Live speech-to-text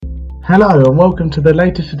Hello and welcome to the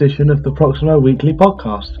latest edition of the Proximo Weekly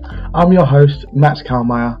Podcast. I'm your host, Max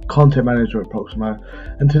Kalmeyer, Content Manager at Proximo,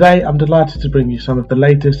 and today I'm delighted to bring you some of the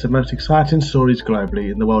latest and most exciting stories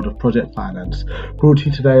globally in the world of project finance, brought to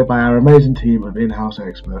you today by our amazing team of in-house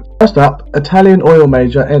experts. First up, Italian oil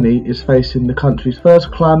major Eni is facing the country's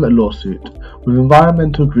first climate lawsuit, with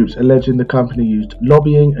environmental groups alleging the company used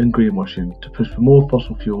lobbying and greenwashing to push for more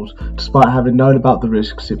fossil fuels despite having known about the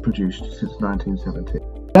risks it produced since 1970.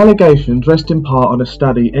 The allegations rest in part on a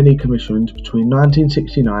study Eni commissioned between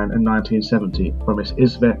 1969 and 1970 from its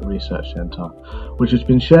ISVET research centre, which has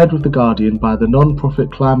been shared with The Guardian by the non-profit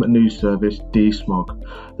climate news service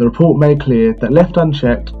DSMOG. The report made clear that left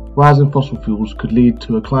unchecked, rising fossil fuels could lead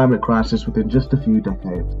to a climate crisis within just a few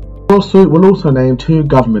decades. The lawsuit will also name two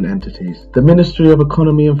government entities, the Ministry of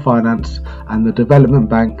Economy and Finance and the development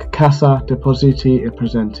bank Cassa Depositi e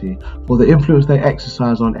Prestiti, for the influence they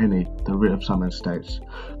exercise on Eni, the writ of some states.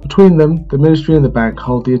 Between them, the ministry and the bank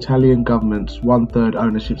hold the Italian government's one-third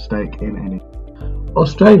ownership stake in Eni.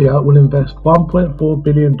 Australia will invest $1.4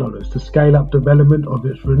 billion to scale up development of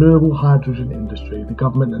its renewable hydrogen industry, the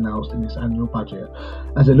government announced in its annual budget,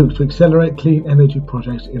 as it looks to accelerate clean energy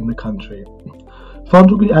projects in the country. Funds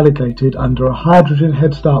will be allocated under a Hydrogen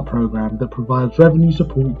Head Start programme that provides revenue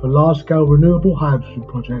support for large-scale renewable hydrogen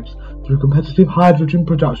projects through competitive hydrogen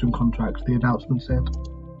production contracts, the announcement said.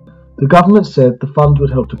 The government said the funds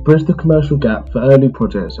would help to bridge the commercial gap for early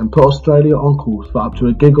projects and put Australia on course for up to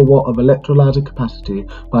a gigawatt of electrolyser capacity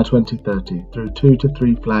by 2030 through 2 to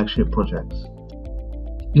 3 flagship projects.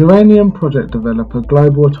 Uranium project developer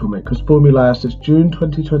Global Atomic has formalised its June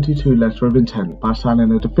 2022 letter of intent by signing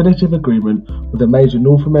a definitive agreement with a major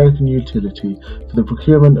North American utility for the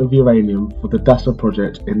procurement of uranium for the Dasa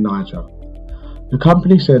project in Niger. The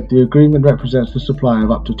company said the agreement represents the supply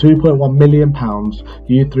of up to £2.1 million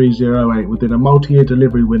U308 within a multi-year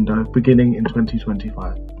delivery window beginning in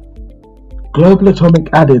 2025. Global Atomic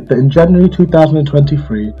added that in January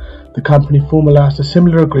 2023, the company formalised a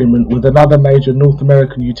similar agreement with another major North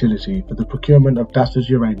American utility for the procurement of Dasa's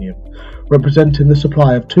uranium, representing the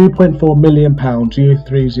supply of £2.4 million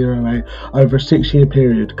U308 over a 6-year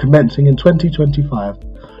period commencing in 2025,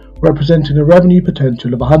 representing a revenue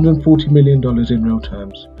potential of $140 million in real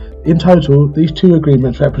terms. In total, these two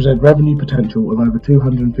agreements represent revenue potential of over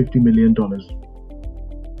 $250 million.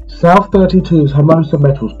 South 32's Hermosa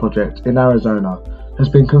Metals project in Arizona has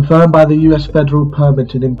been confirmed by the US Federal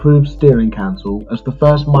Permit and Improved Steering Council as the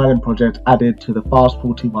first mining project added to the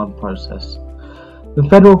FAST-41 process. The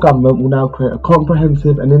federal government will now create a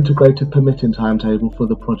comprehensive and integrated permitting timetable for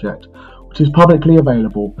the project, which is publicly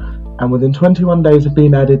available, and within 21 days of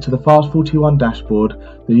being added to the FAST-41 dashboard,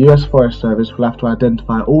 the US Forest Service will have to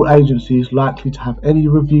identify all agencies likely to have any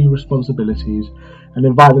review responsibilities and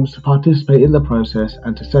invite them to participate in the process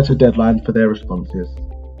and to set a deadline for their responses.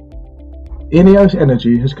 INEOS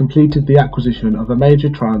Energy has completed the acquisition of a major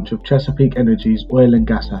tranche of Chesapeake Energy's oil and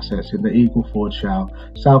gas assets in the Eagle Ford Shale,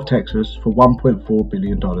 South Texas, for $1.4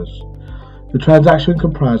 billion. The transaction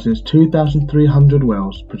comprises 2,300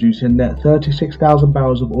 wells, producing net 36,000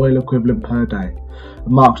 barrels of oil equivalent per day,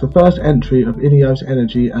 and marks the first entry of INEOS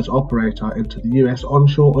Energy as operator into the US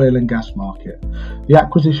onshore oil and gas market. The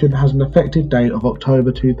acquisition has an effective date of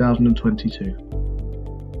October 2022.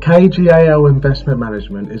 KGAL Investment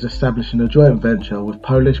Management is establishing a joint venture with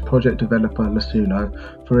Polish project developer Lasuno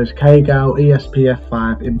for its KGAL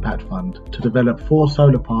ESPF5 Impact Fund to develop 4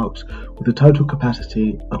 solar parks with a total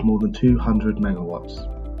capacity of more than 200 megawatts.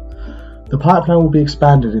 The pipeline will be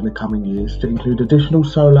expanded in the coming years to include additional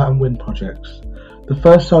solar and wind projects. The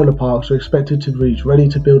first solar parks are expected to reach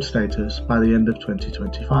ready-to-build status by the end of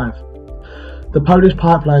 2025. The Polish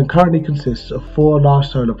pipeline currently consists of 4 large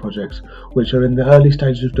solar projects which are in the early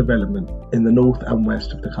stages of development in the north and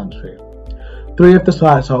west of the country. 3 of the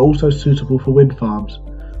sites are also suitable for wind farms.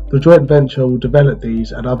 The joint venture will develop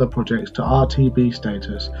these and other projects to RTB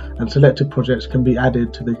status, and selected projects can be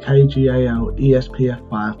added to the KGAL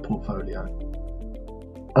ESPF5 portfolio.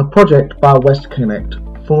 A project by Westconnect,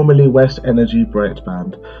 formerly West Energy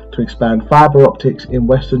Breitband, to expand fibre optics in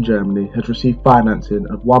Western Germany has received financing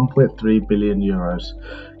of €1.3 billion.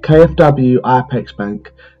 KfW, Apex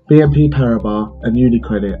Bank, BNP Paribas and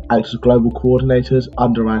UniCredit act as global coordinators,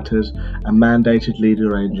 underwriters and mandated lead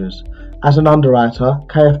arrangers. As an underwriter,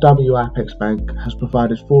 KfW Apex Bank has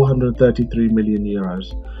provided €433 million.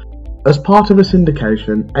 As part of a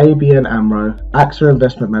syndication, ABN AMRO, AXA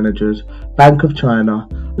Investment Managers, Bank of China,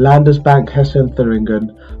 Landesbank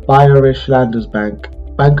Hessen-Thüringen, Bayerische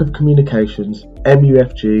Landesbank, Bank of Communications,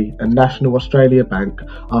 MUFG and National Australia Bank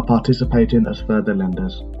are participating as further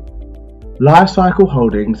lenders. Lifecycle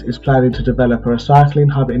Holdings is planning to develop a recycling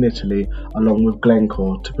hub in Italy along with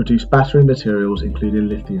Glencore to produce battery materials including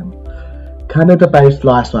lithium. Canada-based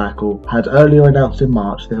Lifecycle had earlier announced in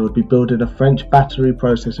March that it would be building a French battery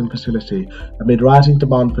processing facility amid rising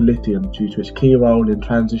demand for lithium due to its key role in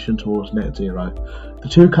transition towards net zero. The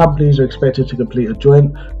two companies are expected to complete a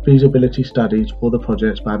joint feasibility study for the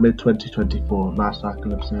project by mid-2024,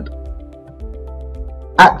 Lifecycle have said.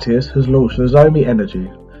 Actis has launched Nozomi Energy,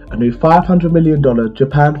 a new $500 million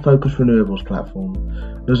Japan-focused renewables platform.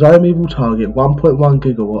 Nozomi will target 1.1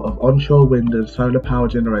 gigawatt of onshore wind and solar power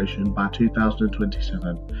generation by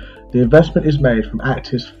 2027. The investment is made from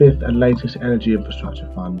Actis' fifth and latest energy infrastructure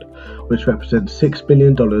fund, which represents $6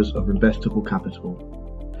 billion of investable capital.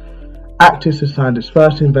 Actis has signed its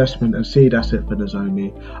first investment and seed asset for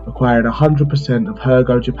Nozomi, acquiring 100% of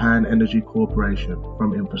Hergo Japan Energy Corporation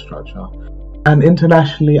from Infrastructure, an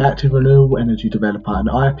internationally active renewable energy developer and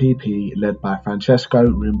IPP led by Francesco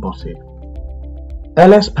Rimbotti.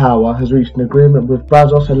 LS Power has reached an agreement with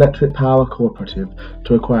Brazos Electric Power Cooperative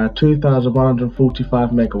to acquire 2,145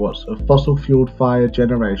 megawatts of fossil-fueled fired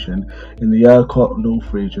generation in the ERCOT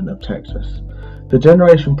North region of Texas. The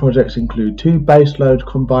generation projects include two baseload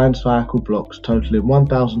combined cycle blocks totaling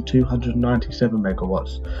 1,297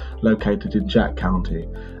 megawatts located in Jack County,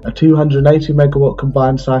 a 280 megawatt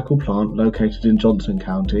combined cycle plant located in Johnson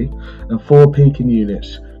County, and four peaking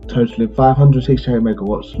units totaling 568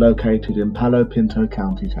 megawatts located in Palo Pinto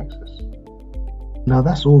County, Texas. Now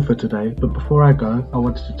that's all for today, but before I go, I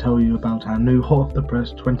wanted to tell you about our new Hot Off the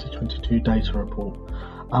Press 2022 data report.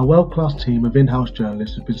 Our world-class team of in-house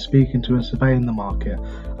journalists have been speaking to and surveying the market,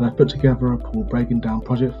 and have put together a report breaking down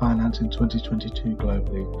project finance in 2022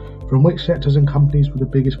 globally. From which sectors and companies were the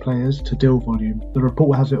biggest players to deal volume, the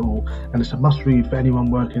report has it all, and it's a must-read for anyone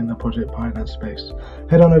working in the project finance space.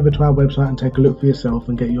 Head on over to our website and take a look for yourself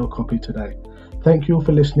and get your copy today. Thank you all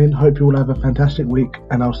for listening, hope you all have a fantastic week,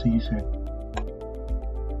 and I'll see you soon.